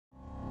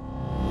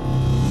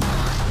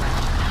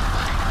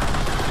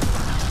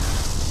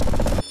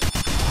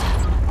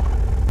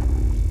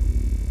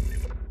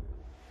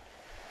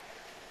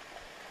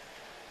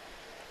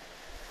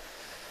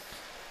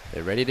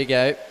ready to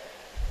go.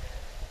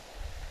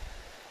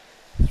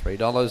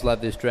 $3,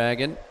 Love This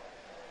Dragon.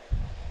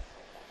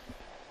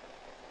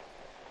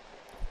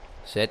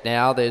 Set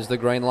now, there's the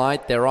green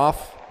light, they're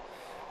off.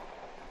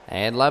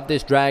 And Love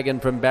This Dragon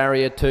from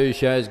barrier 2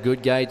 shows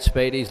good gate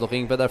speed. He's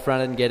looking for the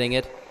front and getting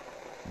it.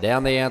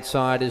 Down the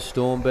outside is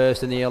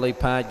Stormburst in the early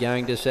part,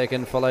 going to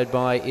second, followed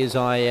by Is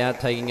I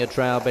Out, taking a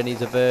trail,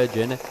 Benny's a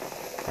Virgin.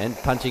 And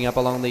punching up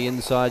along the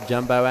inside,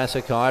 Jumbo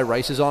Asakai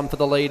races on for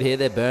the lead here.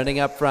 They're burning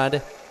up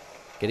front.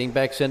 Getting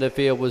back centre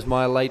field was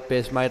My Late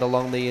Best Mate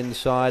along the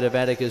inside of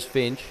Atticus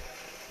Finch.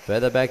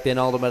 Further back then,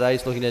 Ultimate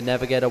Ace looking to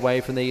navigate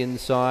away from the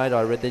inside.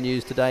 I read the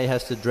news today,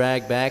 has to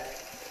drag back.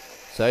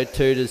 So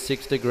too does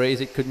 6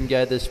 Degrees. It couldn't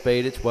go the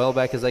speed. It's well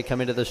back as they come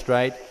into the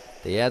straight.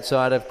 The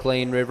outside of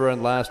Clean River,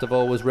 and last of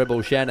all was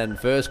Rebel Shannon.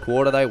 First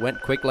quarter they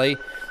went quickly.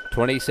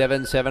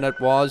 27-7 it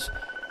was.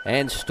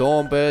 And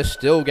Stormburst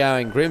still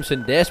going.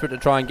 Grimson desperate to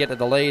try and get to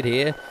the lead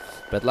here.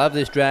 But Love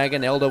This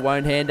Dragon, Elder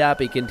won't hand up.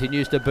 He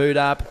continues to boot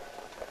up.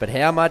 But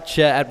how much,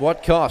 at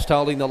what cost,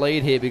 holding the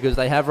lead here, because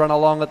they have run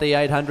along at the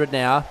 800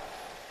 now.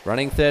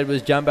 Running third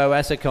was Jumbo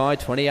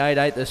Asakai,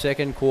 28-8 the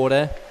second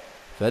quarter.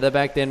 Further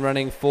back then,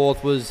 running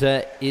fourth was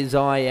Is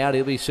I Out.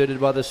 He'll be suited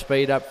by the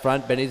speed up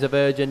front. Benny's a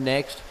Virgin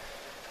next.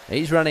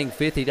 He's running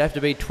fifth. He'd have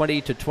to be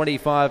 20 to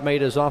 25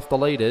 metres off the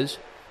leaders.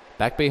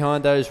 Back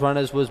behind those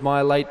runners was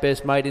My Late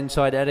Best Mate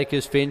inside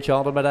Atticus Finch.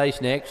 Ultimate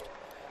Ace next.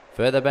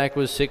 Further back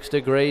was 6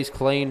 Degrees,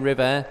 Clean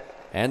River.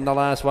 And the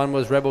last one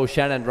was Rebel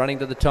Shannon running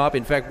to the top.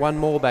 In fact, one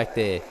more back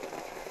there.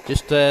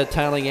 Just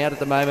tailing out at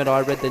the moment.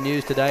 I read the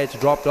news today. It's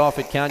dropped off.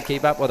 It can't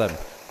keep up with them.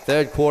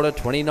 Third quarter,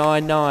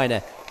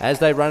 29-9. As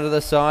they run to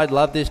the side,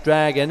 Love This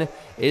Dragon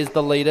is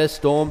the leader.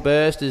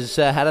 Stormburst has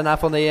had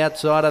enough on the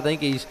outside. I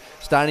think he's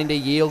starting to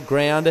yield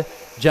ground.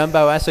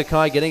 Jumbo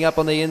Asakai getting up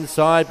on the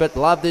inside, but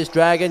Love This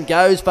Dragon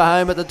goes for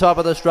home at the top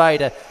of the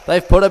straight.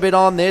 They've put a bit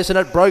on this, and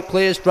it broke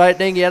clear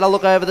straightening. He had a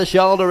look over the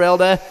shoulder,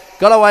 Elder.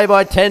 Got away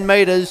by 10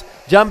 metres.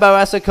 Jumbo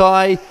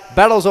Asakai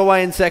battles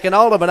away in second.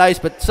 Ultimate Ace,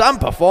 but some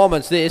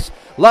performance this.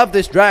 Love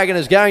This Dragon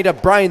is going to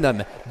brain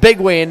them. Big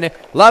win.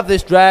 Love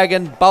This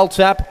Dragon bolts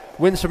up.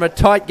 Wins from a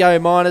tight go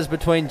minors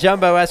between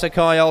Jumbo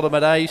Asakai,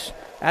 Ultimate Ace.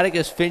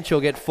 Atticus Finch will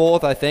get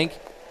fourth, I think.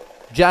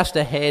 Just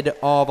ahead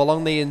of,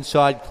 along the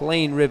inside,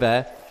 Clean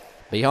River.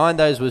 Behind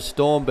those was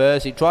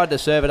Stormburst. He tried to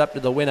serve it up to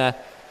the winner,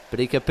 but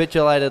he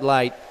capitulated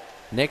late.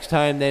 Next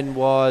home then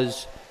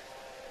was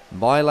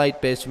My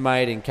Late Best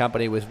Mate in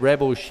company with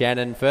Rebel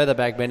Shannon. Further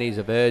back, Benny's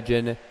a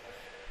Virgin.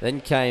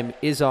 Then came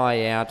Is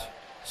I Out,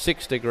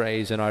 6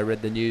 Degrees, and I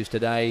read the news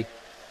today.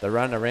 The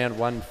run around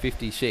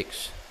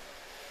 156.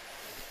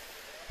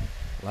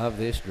 Love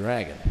This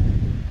Dragon.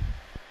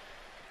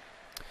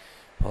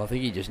 Well, I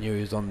think he just knew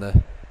he was on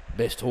the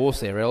best horse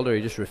there, Elder.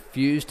 He just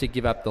refused to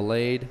give up the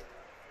lead.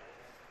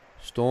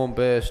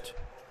 Stormburst,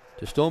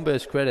 to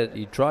Stormburst's credit,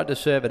 he tried to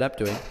serve it up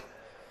to him.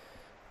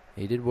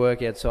 He did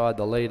work outside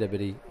the leader, but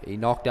he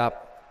knocked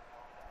up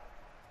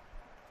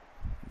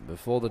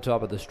before the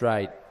top of the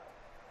straight,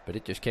 but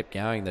it just kept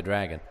going, the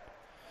Dragon.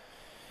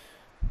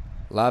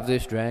 Love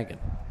This Dragon.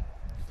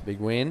 Big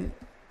win.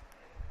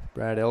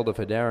 Brad Elder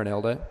for Darren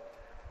Elder.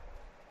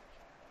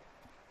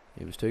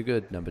 He was too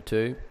good, number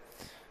 2.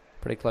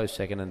 Pretty close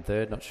second and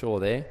third, not sure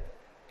there.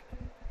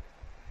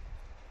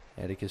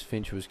 Atticus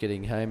Finch was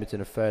getting home. It's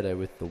in a photo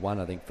with the 1,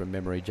 I think, from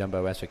memory,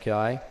 Jumbo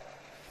Asakai.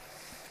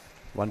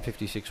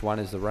 156.1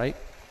 is the rate.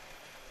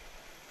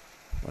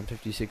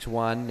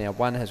 156.1. Now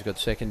 1 has got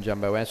second,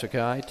 Jumbo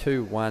Asakai.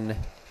 2, 1,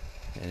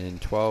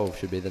 and 12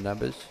 should be the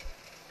numbers.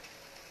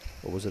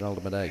 Or was it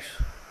Ultimate Ace?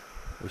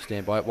 We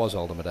stand by. It was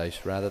Ultimate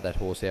Ace, rather, that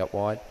horse out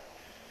wide.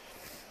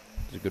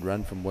 It was a good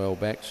run from well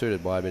back,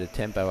 suited by a bit of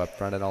tempo up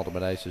front, and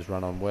Ultimate Ace has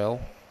run on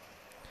well.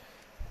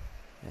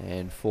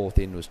 And fourth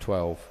in was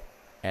 12,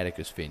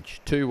 Atticus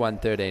Finch. 2, 1,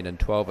 13 and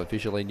 12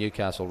 officially.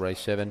 Newcastle race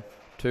 7.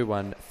 2,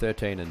 1,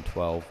 13 and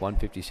 12.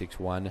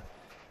 156.1.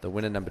 The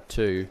winner, number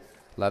 2,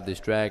 Love This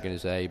Dragon,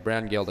 is a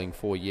brown gelding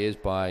 4 years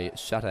by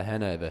Sutter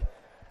Hanover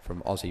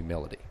from Aussie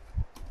Melody.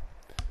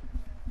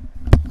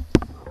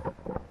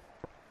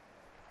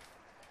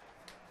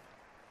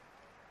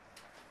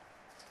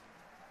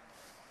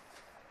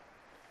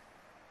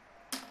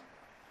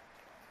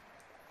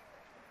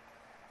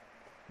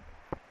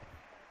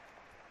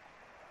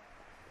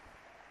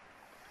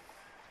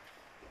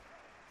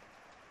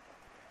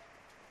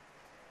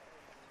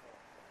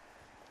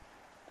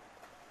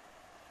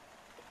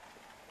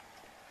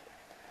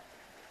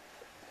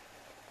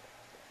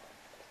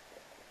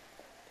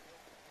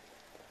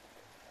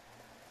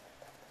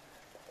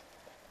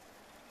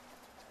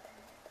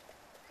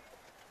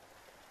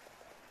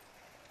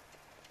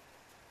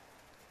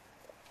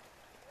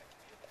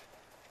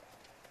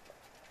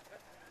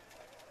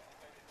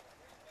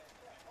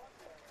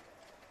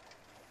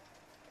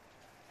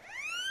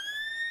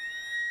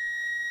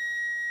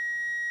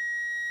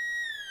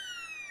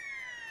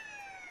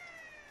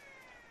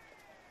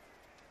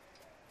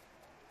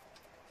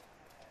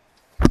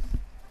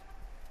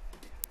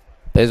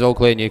 There's all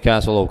clear,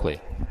 Newcastle, all clear.